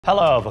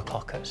Hello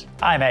overclockers,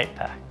 I'm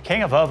Aper,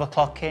 king of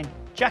overclocking,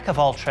 jack of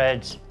all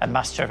trades and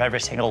master of every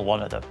single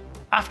one of them.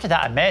 After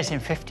that amazing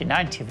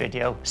 5090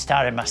 video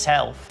starring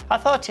myself, I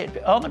thought it'd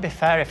only be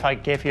fair if I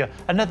gave you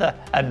another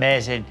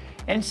amazing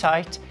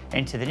insight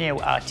into the new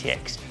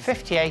RTX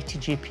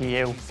 5080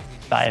 GPU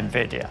by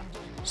Nvidia.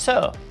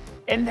 So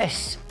in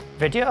this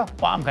video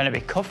what I'm going to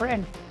be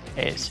covering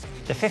is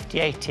the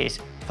 5080's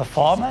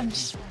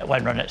performance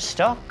when run at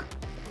stock,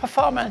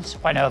 performance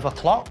when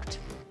overclocked,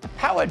 the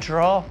power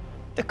draw,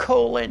 the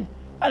cooling,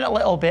 and a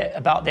little bit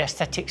about the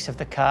aesthetics of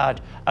the card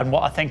and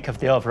what I think of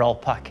the overall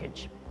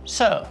package.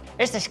 So,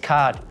 is this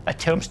card a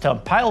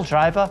tombstone pile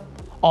driver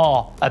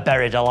or a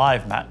buried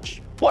alive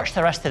match? Watch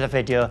the rest of the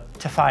video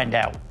to find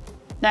out.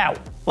 Now,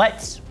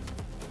 let's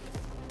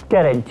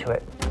get into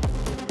it.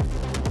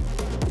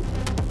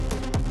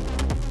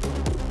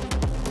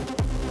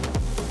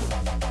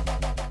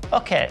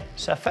 Okay,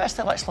 so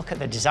firstly let's look at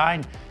the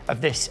design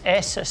of this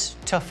Asus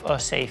TUF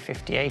OC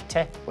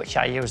 5080, which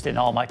I used in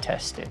all my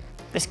testing.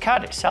 This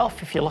card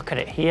itself, if you look at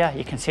it here,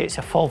 you can see it's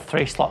a full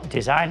 3-slot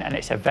design and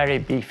it's a very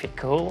beefy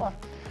cooler.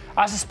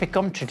 As it's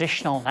become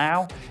traditional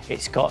now,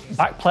 it's got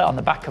backplate on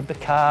the back of the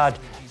card,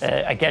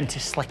 again to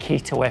slick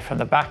heat away from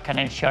the back and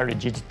ensure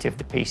rigidity of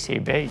the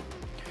PCB.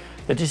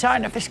 The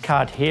design of this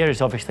card here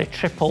is obviously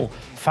triple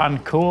fan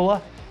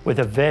cooler with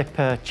a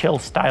vapor chill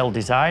style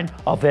design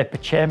or vapor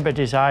chamber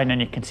design,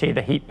 and you can see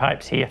the heat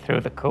pipes here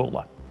through the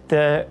cooler.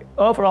 The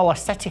overall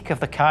aesthetic of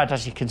the card,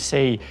 as you can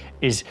see,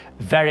 is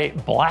very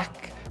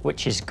black,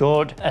 which is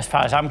good as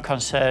far as I'm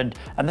concerned,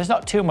 and there's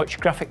not too much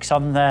graphics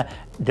on there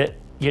that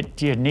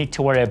you need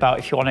to worry about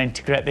if you want to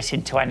integrate this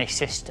into any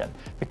system.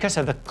 Because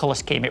of the colour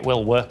scheme, it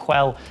will work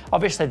well.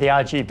 Obviously the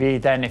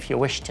RGB then, if you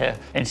wish to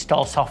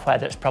install software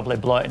that's probably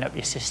bloating up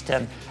your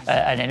system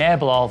and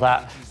enable all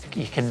that,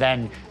 you can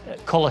then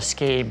colour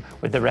scheme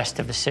with the rest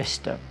of the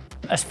system.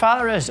 As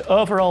far as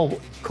overall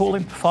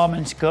cooling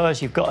performance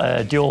goes, you've got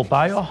a dual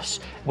BIOS,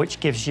 which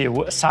gives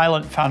you a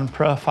silent fan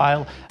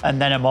profile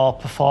and then a more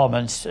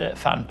performance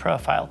fan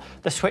profile.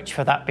 The switch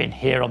for that being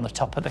here on the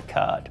top of the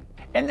card.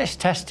 In this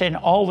testing,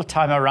 all the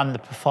time I ran the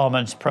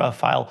performance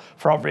profile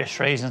for obvious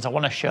reasons. I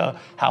want to show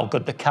how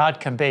good the card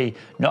can be,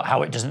 not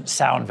how it doesn't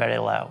sound very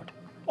loud.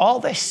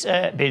 All this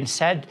being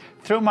said,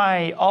 through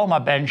all my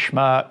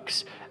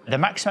benchmarks, the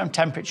maximum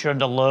temperature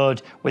under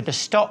load with the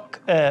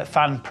stock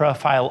fan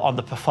profile on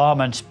the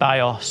performance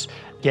BIOS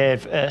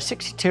gave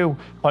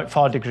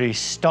 62.4 degrees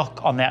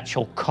stock on the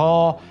actual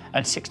core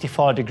and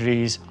 64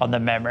 degrees on the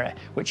memory,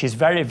 which is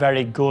very,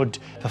 very good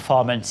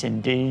performance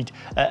indeed.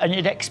 And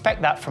you'd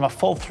expect that from a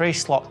full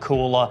 3-slot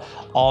cooler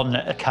on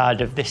a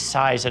card of this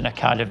size and a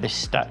card of this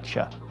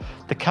stature.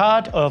 The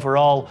card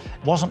overall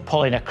wasn't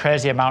pulling a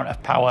crazy amount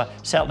of power,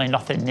 certainly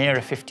nothing near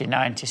a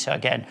 5090, so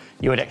again,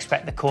 you would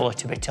expect the cooler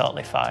to be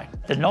totally fine.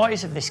 The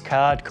noise of this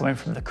card coming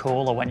from the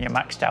cooler when you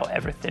maxed out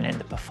everything in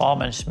the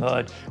performance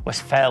mode was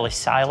fairly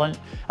silent.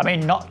 I mean,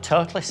 not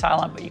totally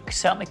silent, but you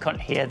certainly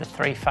couldn't hear the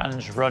 3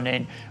 fans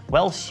running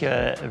whilst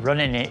you're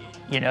running it,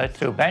 you know,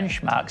 through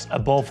benchmarks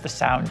above the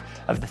sound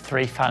of the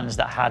 3 fans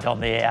that had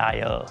on the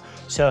AIO.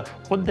 So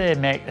would they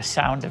make the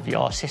sound of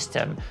your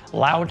system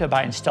louder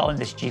by installing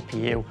this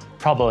GPU?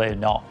 Probably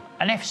not.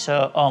 And if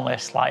so, only a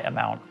slight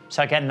amount.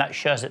 So again, that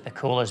shows that the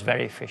cooler is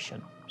very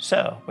efficient.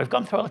 So we've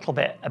gone through a little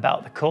bit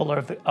about the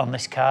cooler on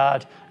this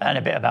card and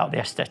a bit about the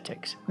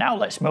aesthetics. Now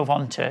let's move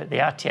on to the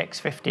RTX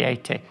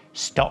 5080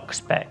 stock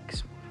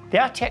specs. The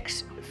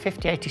RTX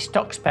 5080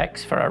 stock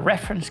specs for a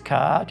reference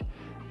card,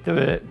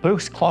 the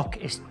boost clock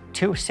is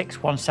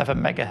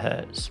 2617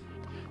 MHz.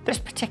 This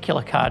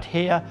particular card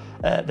here,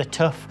 the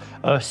TUF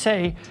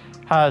OC,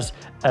 has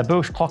a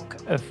boost clock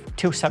of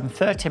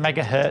 2730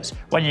 MHz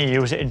when you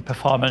use it in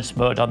performance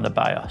mode on the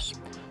BIOS.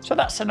 So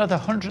that's another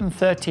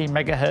 113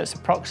 MHz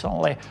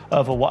approximately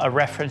over what a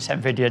reference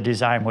Nvidia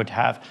design would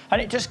have.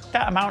 And it just,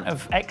 that amount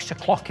of extra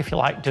clock, if you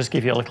like, does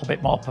give you a little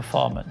bit more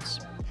performance.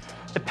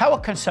 The power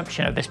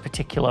consumption of this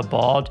particular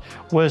board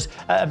was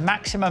at a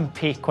maximum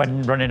peak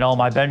when running all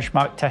my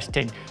benchmark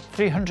testing,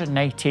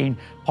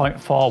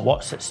 318.4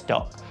 watts at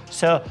stock.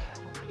 So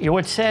you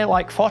would say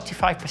like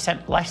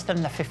 45% less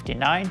than the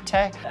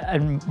 5090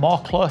 and more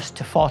close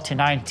to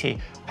 4090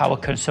 power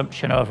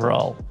consumption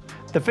overall.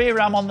 The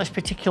VRAM on this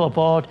particular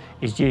board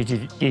is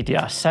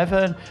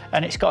DDR7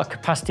 and it's got a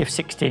capacity of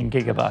 16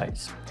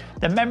 gigabytes.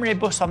 The memory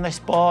bus on this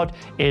board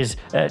is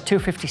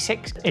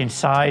 256 in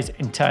size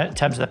in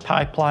terms of the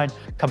pipeline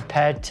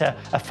compared to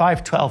a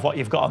 512 what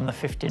you've got on the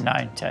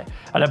 5090.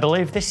 And I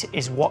believe this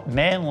is what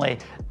mainly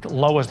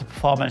lowers the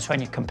performance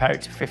when you compare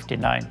it to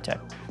 5090.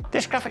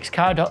 This graphics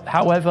card,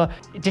 however,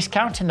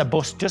 discounting the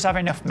bus, does have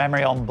enough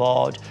memory on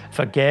board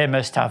for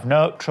gamers to have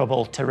no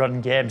trouble to run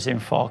games in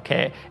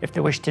 4K if they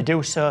wish to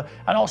do so,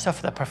 and also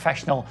for the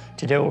professional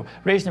to do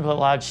reasonably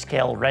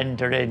large-scale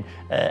rendering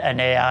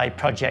and AI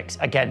projects,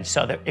 again,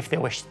 so that if they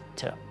wish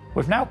to.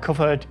 We've now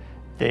covered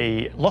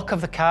the look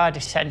of the card,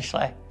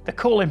 essentially, the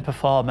cooling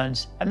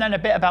performance, and then a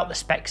bit about the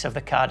specs of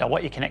the card or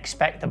what you can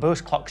expect the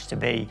boost clocks to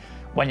be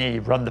when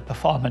you run the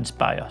performance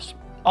BIOS.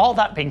 All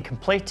that being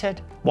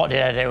completed, what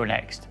did I do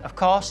next? Of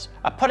course,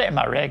 I put it in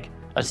my rig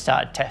and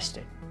started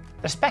testing.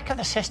 The spec of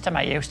the system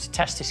I used to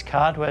test this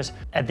card was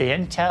the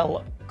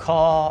Intel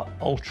Core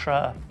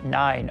Ultra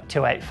 9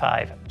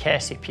 285K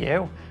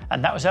CPU,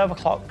 and that was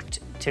overclocked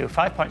to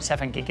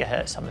 5.7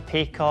 GHz on the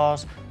P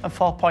cores and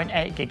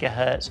 4.8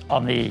 GHz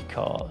on the E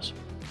cores.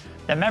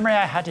 The memory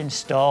I had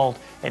installed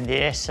in the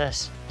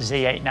Asus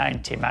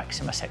Z890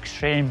 Maximus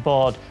Extreme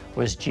board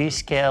was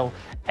G-Skill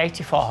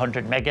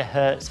 8400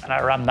 MHz, and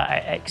I ran that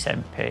at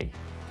XMP.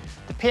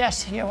 The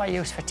PSU I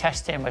used for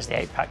testing was the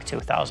 8-pack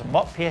 2000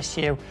 watt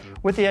PSU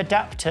with the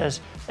adapters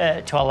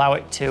to allow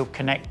it to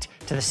connect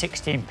to the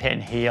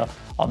 16-pin here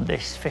on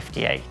this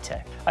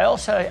 5080. I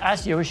also,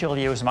 as usual,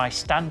 use my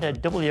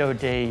standard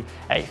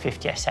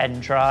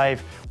WD850SN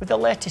drive with the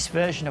latest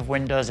version of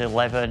Windows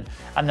 11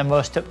 and the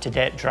most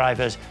up-to-date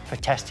drivers for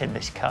testing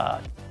this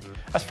card.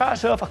 As far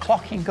as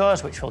overclocking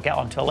goes, which we'll get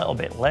onto a little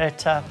bit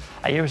later,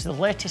 I use the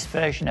latest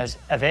version of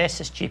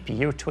Asus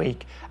GPU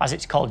Tweak, as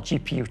it's called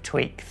GPU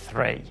Tweak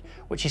 3,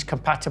 which is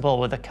compatible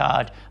with the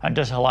card and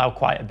does allow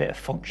quite a bit of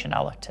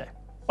functionality.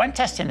 When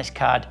testing this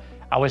card,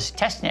 I was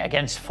testing it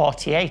against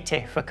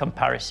 4080 for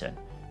comparison,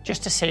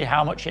 just to see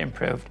how much it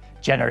improved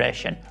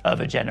generation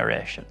over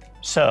generation.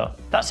 So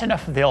that's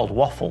enough of the old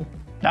waffle.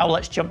 Now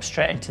let's jump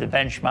straight into the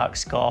benchmark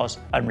scores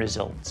and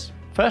results.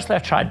 Firstly, I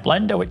tried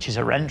Blender, which is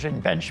a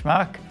rendering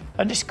benchmark,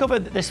 and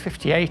discovered that this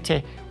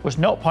 5080 was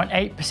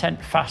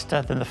 0.8%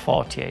 faster than the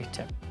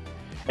 4080.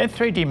 In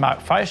 3D Mark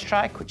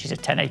Firestrike, which is a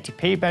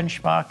 1080p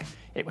benchmark,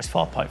 it was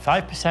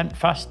 4.5%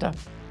 faster.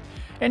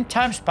 In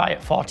TimesSpy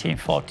at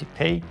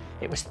 1440p,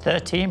 it was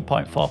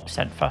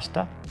 13.4%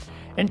 faster.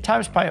 In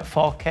TimesSpy at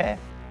 4K,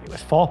 it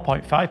was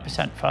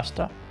 4.5%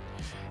 faster.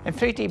 In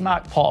 3D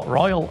Mark Port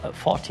Royal at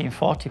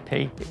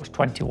 1440p, it was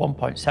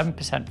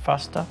 21.7%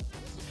 faster.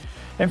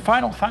 In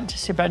Final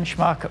Fantasy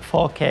benchmark at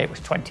 4K, it was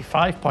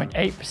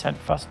 25.8%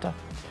 faster.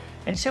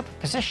 In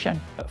Superposition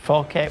at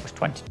 4K, it was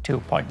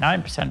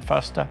 22.9%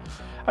 faster.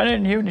 And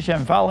in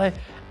Unigem Valley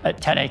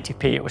at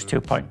 1080p, it was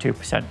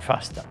 2.2%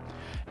 faster.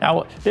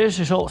 Now, these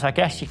results, I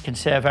guess you can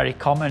say, are very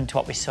common to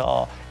what we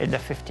saw in the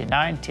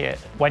 5090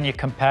 when you're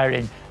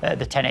comparing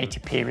the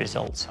 1080p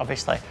results.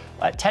 Obviously,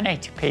 at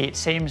 1080p, it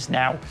seems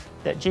now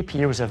that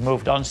GPUs have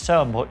moved on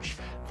so much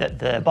that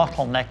the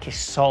bottleneck is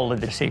solely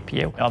the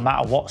CPU, no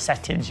matter what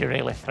settings you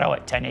really throw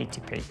at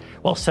 1080p.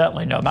 Well,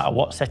 certainly no matter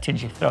what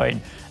settings you throw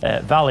in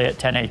Valley at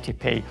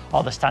 1080p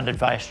or the standard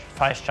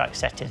Firestrike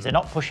settings, they're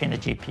not pushing the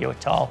GPU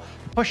at all,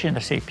 they're pushing the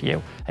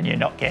CPU, and you're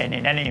not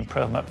getting any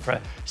improvement for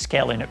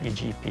scaling up your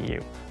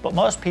GPU. But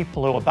most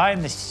people who are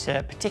buying this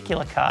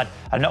particular card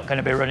are not going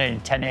to be running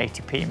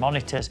 1080p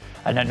monitors,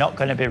 and are not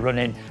going to be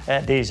running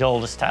these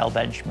older style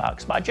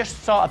benchmarks. But I just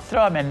thought I'd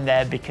throw them in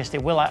there because they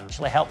will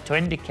actually help to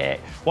indicate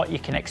what you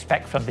can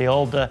expect from the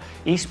older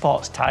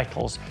esports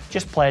titles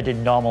just played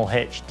in normal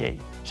HD.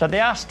 So they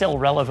are still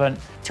relevant.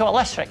 To a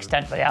lesser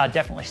extent, they are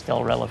definitely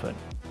still relevant.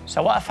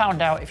 So what I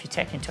found out, if you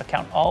take into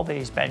account all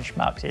these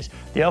benchmarks, is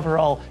the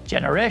overall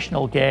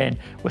generational gain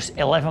was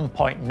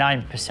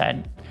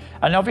 11.9%.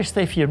 And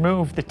obviously, if you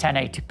remove the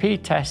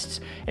 1080p tests,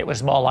 it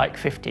was more like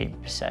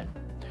 15%.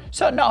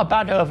 So not a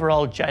bad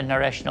overall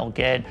generational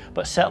gain,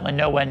 but certainly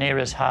nowhere near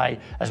as high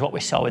as what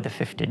we saw with the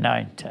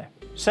 5090.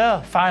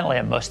 So finally,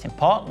 and most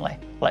importantly,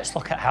 let's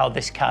look at how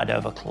this card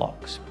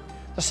overclocks.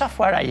 The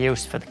software I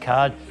used for the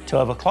card to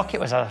overclock it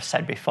was, as I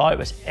said before, it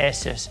was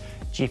Asus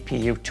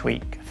GPU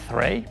Tweak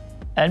 3.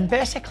 And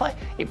basically,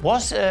 it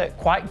was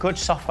quite good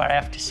software, I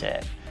have to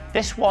say.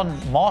 This one,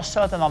 more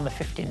so than on the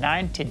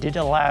 5090, did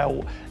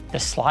allow the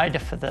slider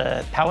for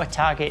the power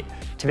target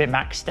to be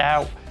maxed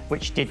out,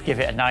 which did give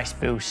it a nice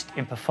boost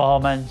in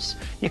performance.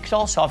 You could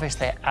also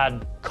obviously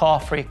add core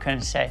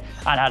frequency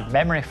and add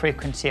memory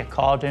frequency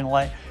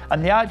accordingly.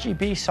 And the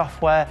RGB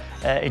software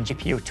in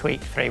GPU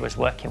Tweak 3 was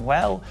working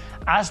well,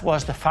 as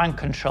was the fan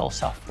control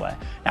software.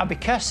 Now,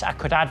 because I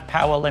could add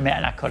power limit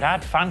and I could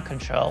add fan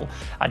control,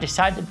 I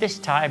decided this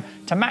time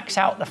to max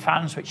out the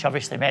fans, which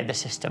obviously made the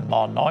system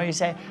more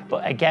noisy.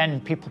 But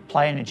again, people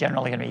playing are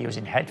generally going to be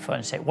using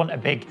headphones, so it wasn't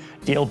a big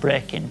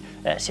deal-breaking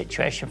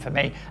situation for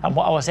me. And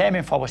what I was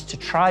aiming for was to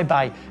try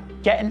by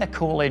getting the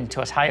cooling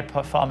to as high a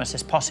performance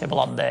as possible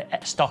on the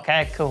stock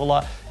air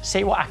cooler,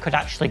 see what I could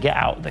actually get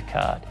out of the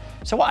card.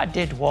 So what I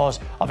did was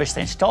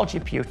obviously install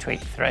GPU Tweak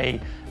 3,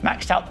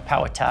 maxed out the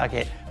power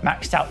target,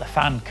 maxed out the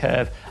fan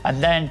curve,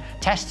 and then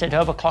tested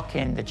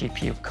overclocking the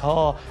GPU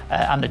core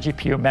and the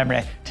GPU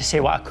memory to see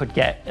what I could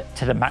get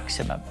to the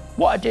maximum.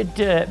 What I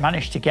did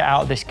manage to get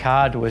out of this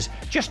card was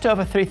just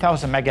over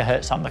 3000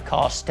 megahertz on the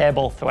core,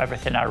 stable through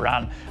everything I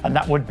ran, and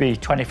that would be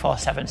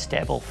 24/7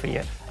 stable for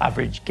your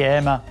average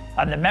gamer.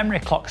 And the memory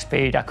clock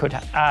speed, I could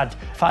add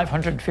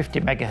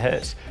 550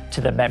 megahertz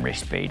to the memory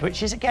speed,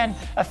 which is again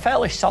a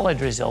fairly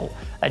solid result,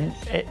 and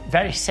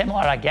very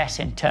similar, I guess,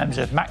 in terms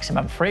of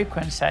maximum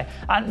frequency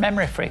and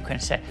memory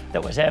frequency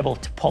that was able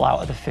to pull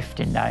out of the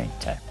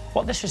 5090.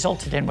 What this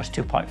resulted in was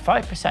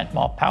 2.5%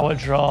 more power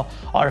draw,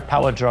 or a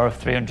power draw of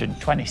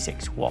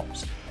 326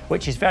 watts,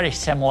 which is very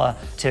similar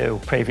to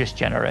previous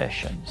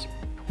generations.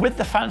 With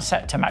the fan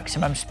set to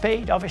maximum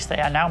speed, obviously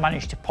I now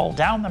managed to pull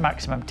down the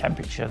maximum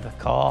temperature of the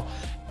core,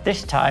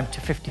 this time to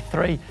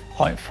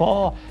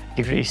 53.4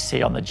 degrees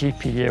C on the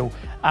GPU,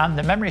 and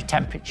the memory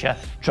temperature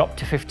dropped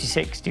to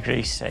 56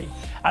 degrees C.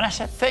 And I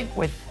think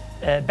with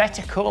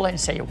better cooling,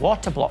 say you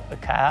water block the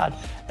card,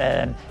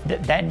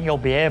 then you'll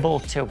be able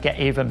to get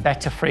even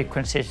better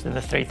frequencies than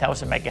the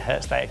 3000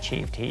 megahertz they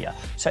achieved here.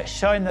 So it's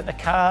showing that the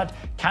card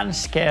can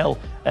scale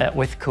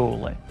with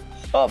cooling.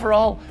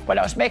 Overall, when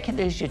I was making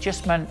these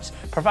adjustments,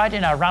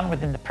 providing I ran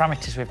within the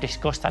parameters we've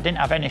discussed, I didn't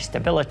have any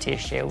stability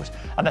issues,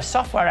 and the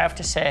software, I have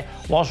to say,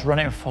 was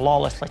running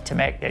flawlessly to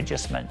make the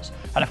adjustments.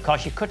 And of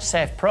course, you could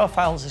save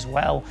profiles as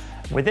well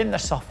within the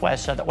software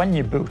so that when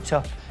you boot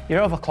up,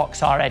 your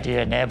overclock's already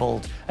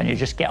enabled and you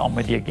just get on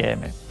with your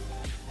gaming.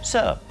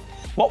 So,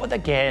 what were the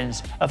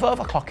gains of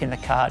overclocking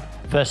the card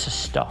versus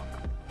stock?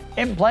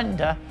 In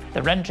Blender,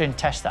 the rendering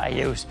test that I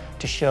used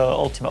to show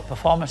ultimate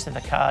performance of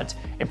the cards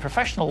in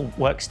professional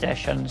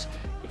workstations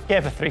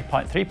gave a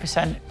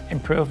 3.3%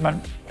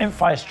 improvement. In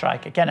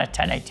Firestrike, again at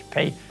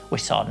 1080p, we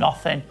saw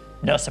nothing,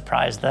 no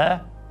surprise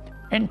there.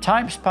 In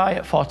TimeSpy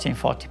at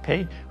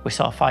 1440p, we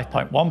saw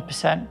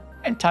 5.1%.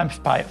 In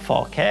TimeSpy at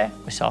 4K,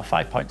 we saw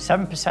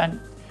 5.7%.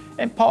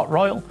 In Port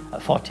Royal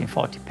at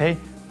 1440p,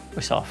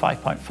 we saw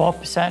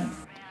 5.4%.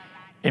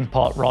 In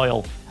Port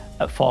Royal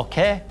at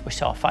 4K, we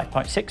saw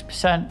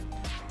 5.6%.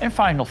 In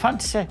Final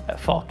Fantasy at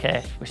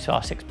 4K, we saw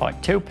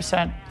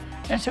 6.2%.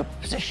 In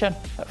Superposition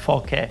at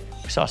 4K,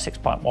 we saw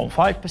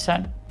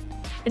 6.15%.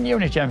 In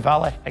Unigem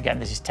Valley, again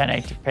this is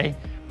 1080p,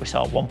 we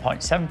saw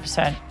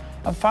 1.7%.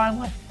 And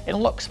finally, in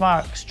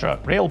Luxmark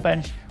 /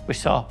 Realbench, we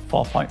saw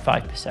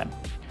 4.5%.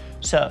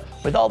 So,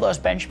 with all those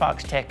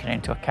benchmarks taken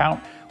into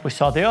account, we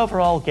saw the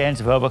overall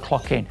gains of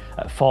overclocking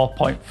at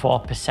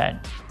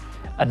 4.4%.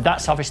 And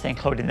that's obviously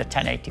including the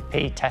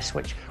 1080p tests,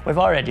 which we've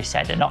already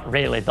said are not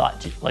really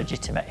that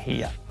legitimate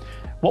here.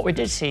 What we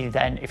did see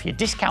then, if you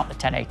discount the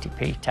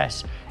 1080p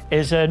tests,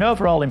 is an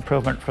overall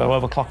improvement for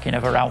overclocking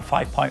of around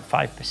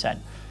 5.5%.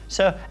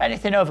 So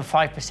anything over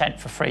 5%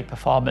 for free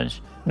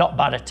performance, not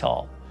bad at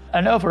all.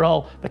 And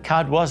overall, the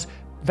card was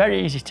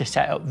very easy to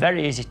set up,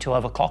 very easy to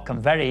overclock,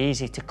 and very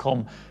easy to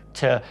come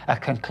to a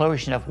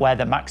conclusion of where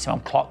the maximum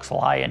clocks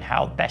lie and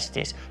how best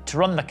is to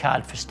run the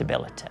card for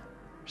stability.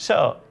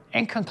 So,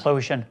 in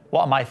conclusion,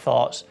 what are my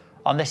thoughts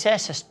on this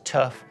Asus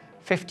TUF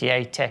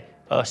 5080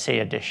 OC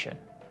edition?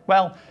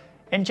 Well,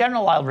 in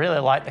general, I really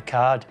like the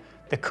card.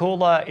 The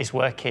cooler is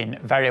working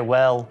very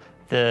well.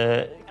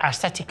 The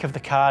aesthetic of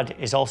the card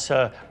is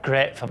also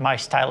great for my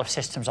style of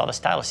systems, or the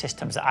style of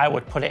systems that I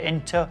would put it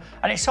into.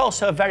 And it's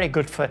also very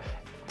good for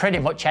pretty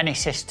much any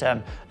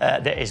system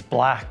that is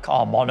black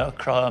or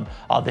monochrome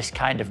or this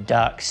kind of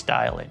dark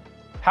styling.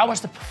 How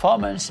was the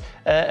performance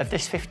of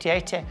this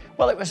 5080?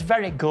 Well, it was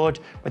very good,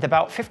 with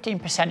about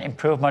 15%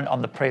 improvement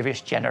on the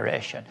previous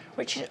generation,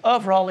 which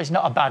overall is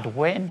not a bad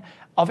win.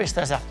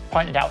 Obviously, as I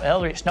pointed out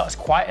earlier, it's not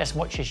quite as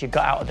much as you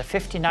got out of the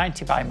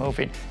 5090 by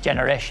moving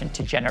generation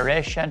to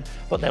generation,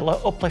 but the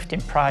uplift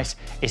in price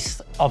is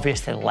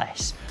obviously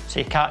less, so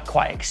you can't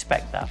quite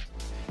expect that.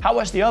 How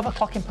was the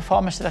overclocking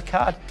performance of the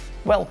card?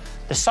 Well,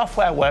 the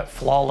software worked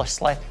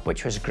flawlessly,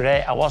 which was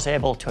great. I was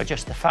able to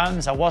adjust the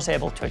fans, I was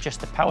able to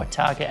adjust the power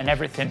target and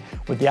everything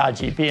with the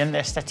RGB, and the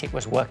aesthetic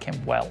was working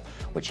well,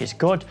 which is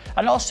good.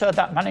 And also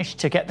that managed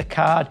to get the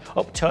card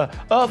up to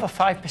over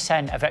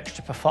 5% of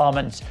extra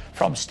performance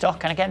from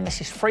stock. And again, this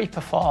is free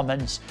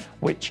performance,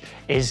 which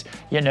is,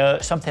 you know,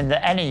 something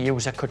that any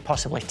user could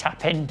possibly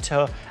tap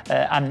into,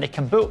 and they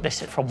can boot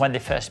this from when they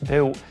first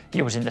boot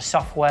using the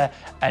software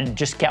and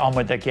just get on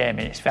with the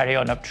gaming. It's very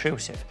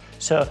unobtrusive.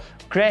 So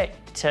great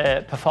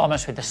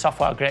performance with the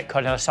software, great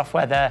coding of the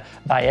software there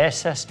by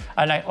Asus.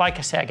 And like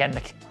I say again,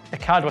 the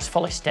card was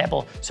fully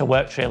stable, so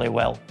worked really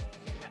well.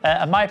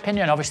 In my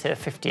opinion, obviously the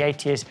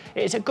 5080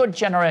 is a good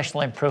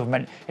generational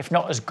improvement, if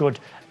not as good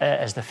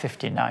as the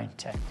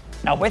 5090.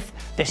 Now, with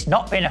this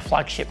not being a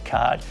flagship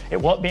card, it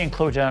won't be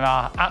included in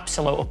our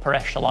absolute upper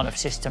echelon of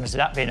systems,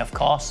 that being, of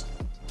course,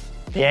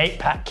 the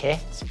 8-pack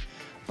kit,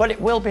 but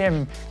it will be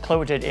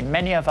included in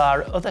many of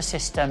our other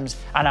systems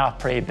and our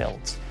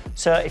pre-builds.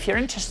 So if you're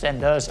interested in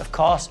those, of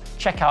course,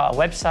 check out our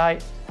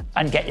website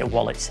and get your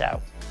wallets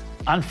out.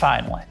 And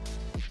finally,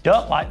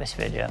 don't like this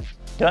video,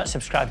 don't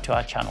subscribe to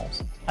our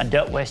channels, and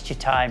don't waste your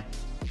time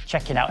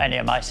checking out any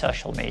of my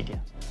social media.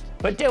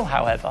 But do,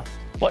 however,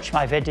 watch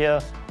my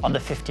video on the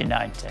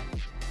 5090.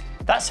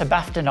 That's a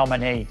BAFTA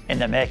nominee in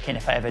the making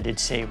if I ever did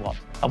see one,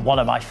 and one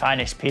of my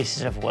finest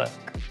pieces of work.